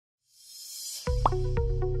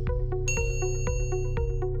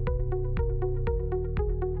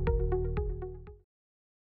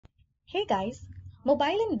guys,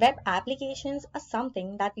 mobile and web applications are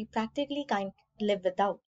something that we practically can't live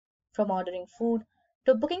without. From ordering food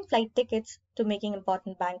to booking flight tickets to making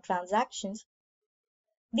important bank transactions,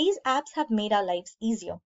 these apps have made our lives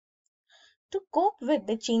easier. To cope with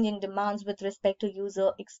the changing demands with respect to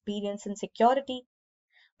user experience and security,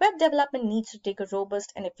 web development needs to take a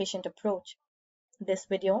robust and efficient approach. This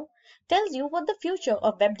video tells you what the future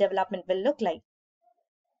of web development will look like.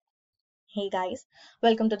 Hey guys,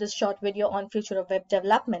 welcome to this short video on future of web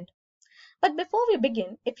development. But before we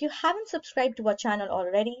begin, if you haven't subscribed to our channel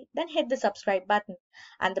already, then hit the subscribe button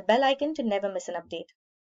and the bell icon to never miss an update.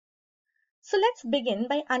 So let's begin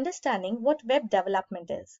by understanding what web development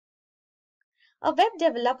is. A web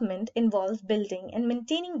development involves building and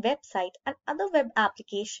maintaining website and other web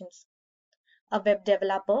applications. A web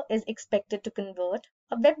developer is expected to convert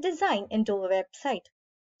a web design into a website.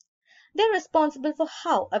 They're responsible for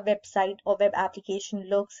how a website or web application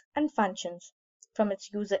looks and functions, from its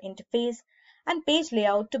user interface and page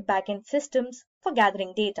layout to backend systems for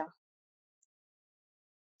gathering data.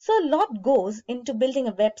 So a lot goes into building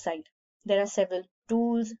a website. There are several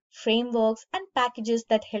tools, frameworks, and packages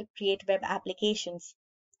that help create web applications.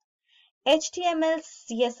 HTML,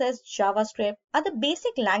 CSS, JavaScript are the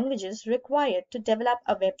basic languages required to develop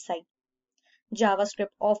a website.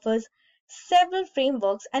 JavaScript offers several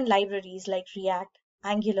frameworks and libraries like React,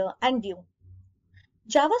 Angular, and Vue.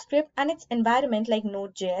 JavaScript and its environment like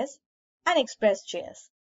Node.js and Express.js.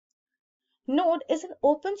 Node is an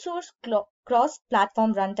open source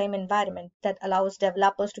cross-platform runtime environment that allows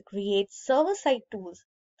developers to create server-side tools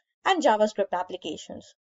and JavaScript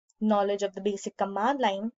applications. Knowledge of the basic command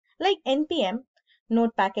line like npm,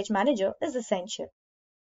 Node Package Manager, is essential.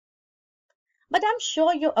 But I'm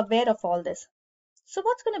sure you're aware of all this. So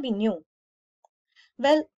what's going to be new?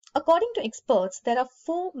 Well, according to experts, there are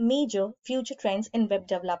 4 major future trends in web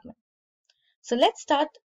development. So let's start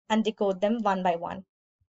and decode them one by one.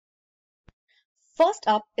 First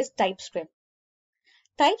up is TypeScript.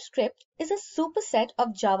 TypeScript is a superset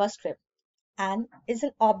of JavaScript and is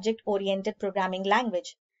an object-oriented programming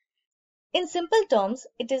language. In simple terms,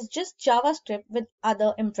 it is just JavaScript with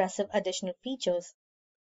other impressive additional features.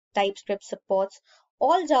 TypeScript supports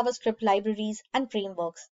all JavaScript libraries and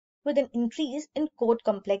frameworks. With an increase in code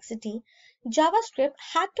complexity, JavaScript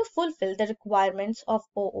had to fulfill the requirements of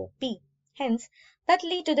OOP. Hence, that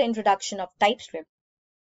led to the introduction of TypeScript.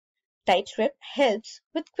 TypeScript helps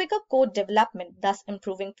with quicker code development, thus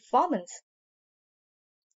improving performance.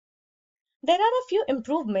 There are a few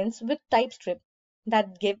improvements with TypeScript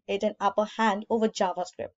that give it an upper hand over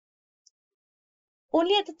JavaScript.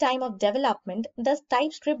 Only at the time of development does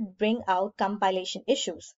TypeScript bring out compilation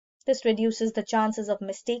issues. This reduces the chances of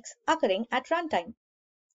mistakes occurring at runtime.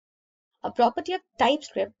 A property of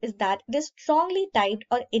TypeScript is that it is strongly typed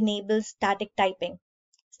or enables static typing.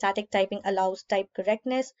 Static typing allows type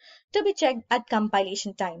correctness to be checked at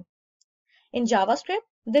compilation time. In JavaScript,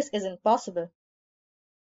 this isn't possible.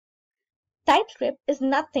 TypeScript is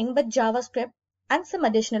nothing but JavaScript and some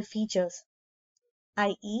additional features,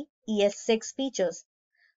 i.e. ES6 features.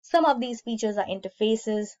 Some of these features are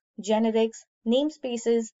interfaces, generics,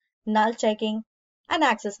 namespaces, null checking, and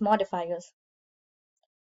access modifiers.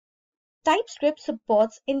 TypeScript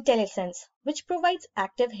supports IntelliSense, which provides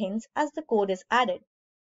active hints as the code is added.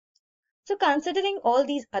 So considering all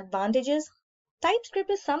these advantages,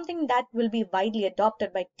 TypeScript is something that will be widely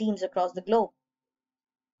adopted by teams across the globe.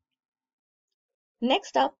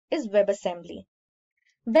 Next up is Webassembly.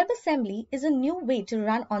 Webassembly is a new way to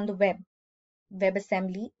run on the web.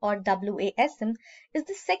 Webassembly, or WASM, is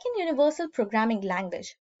the second universal programming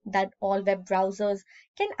language that all web browsers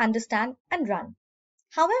can understand and run.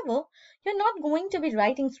 However, you're not going to be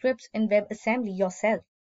writing scripts in WebAssembly yourself.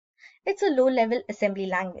 It's a low-level assembly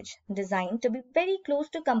language designed to be very close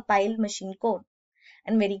to compiled machine code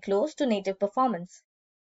and very close to native performance.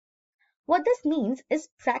 What this means is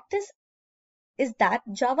that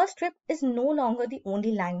JavaScript is no longer the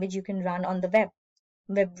only language you can run on the web.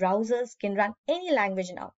 Web browsers can run any language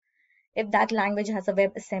now, if that language has a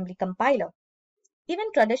WebAssembly compiler.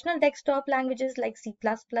 Even traditional desktop languages like C++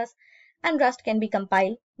 and Rust can be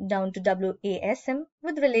compiled down to WASM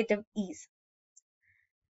with relative ease.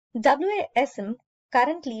 WASM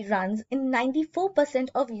currently runs in 94%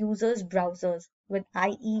 of users' browsers, with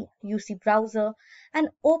IE, UC Browser, and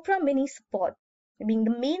Opera Mini support being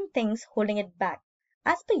the main things holding it back,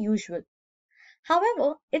 as per usual.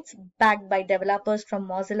 However, it's backed by developers from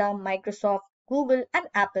Mozilla, Microsoft, Google, and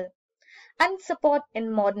Apple, and support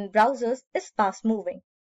in modern browsers is fast moving.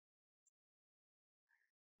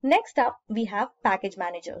 Next up, we have package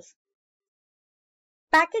managers.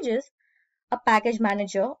 Packages A package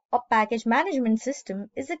manager or package management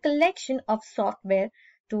system is a collection of software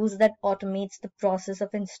tools that automates the process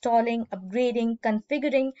of installing, upgrading,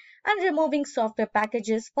 configuring, and removing software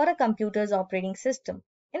packages for a computer's operating system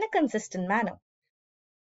in a consistent manner.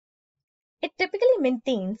 It typically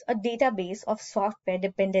maintains a database of software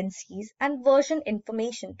dependencies and version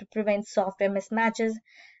information to prevent software mismatches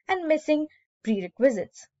and missing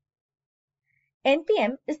prerequisites.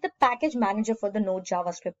 NPM is the package manager for the Node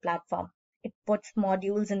JavaScript platform. It puts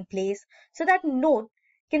modules in place so that Node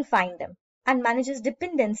can find them and manages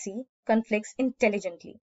dependency conflicts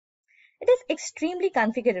intelligently. It is extremely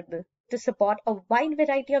configurable to support a wide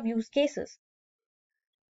variety of use cases.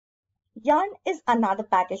 Yarn is another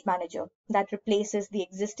package manager that replaces the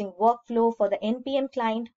existing workflow for the NPM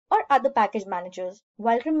client or other package managers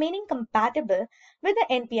while remaining compatible with the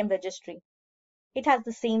NPM registry. It has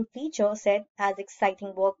the same feature set as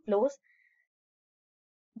exciting workflows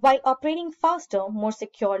while operating faster, more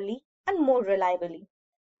securely, and more reliably.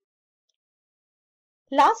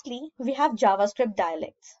 Lastly, we have JavaScript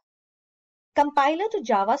dialects. Compiler to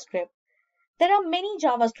JavaScript, there are many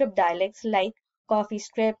JavaScript dialects like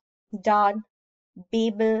CoffeeScript, Dart,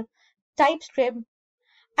 Babel, TypeScript,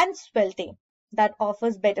 and Svelte that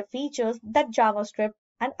offers better features than JavaScript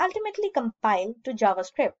and ultimately compile to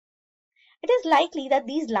JavaScript. It is likely that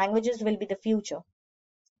these languages will be the future.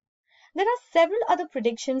 There are several other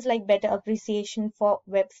predictions like better appreciation for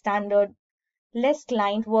web standard, less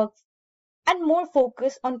client work, and more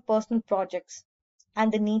focus on personal projects,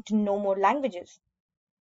 and the need to know more languages.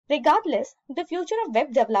 Regardless, the future of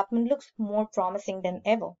web development looks more promising than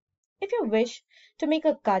ever. If you wish to make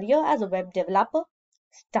a career as a web developer,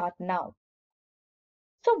 start now.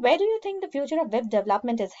 So where do you think the future of web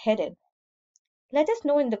development is headed? Let us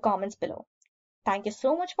know in the comments below. Thank you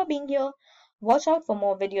so much for being here. Watch out for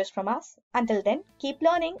more videos from us. Until then, keep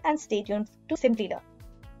learning and stay tuned to Simplilearn.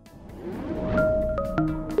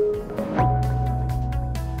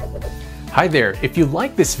 Hi there, if you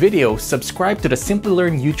like this video, subscribe to the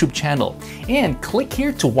Simplilearn YouTube channel and click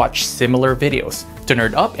here to watch similar videos. To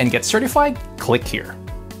nerd up and get certified, click here.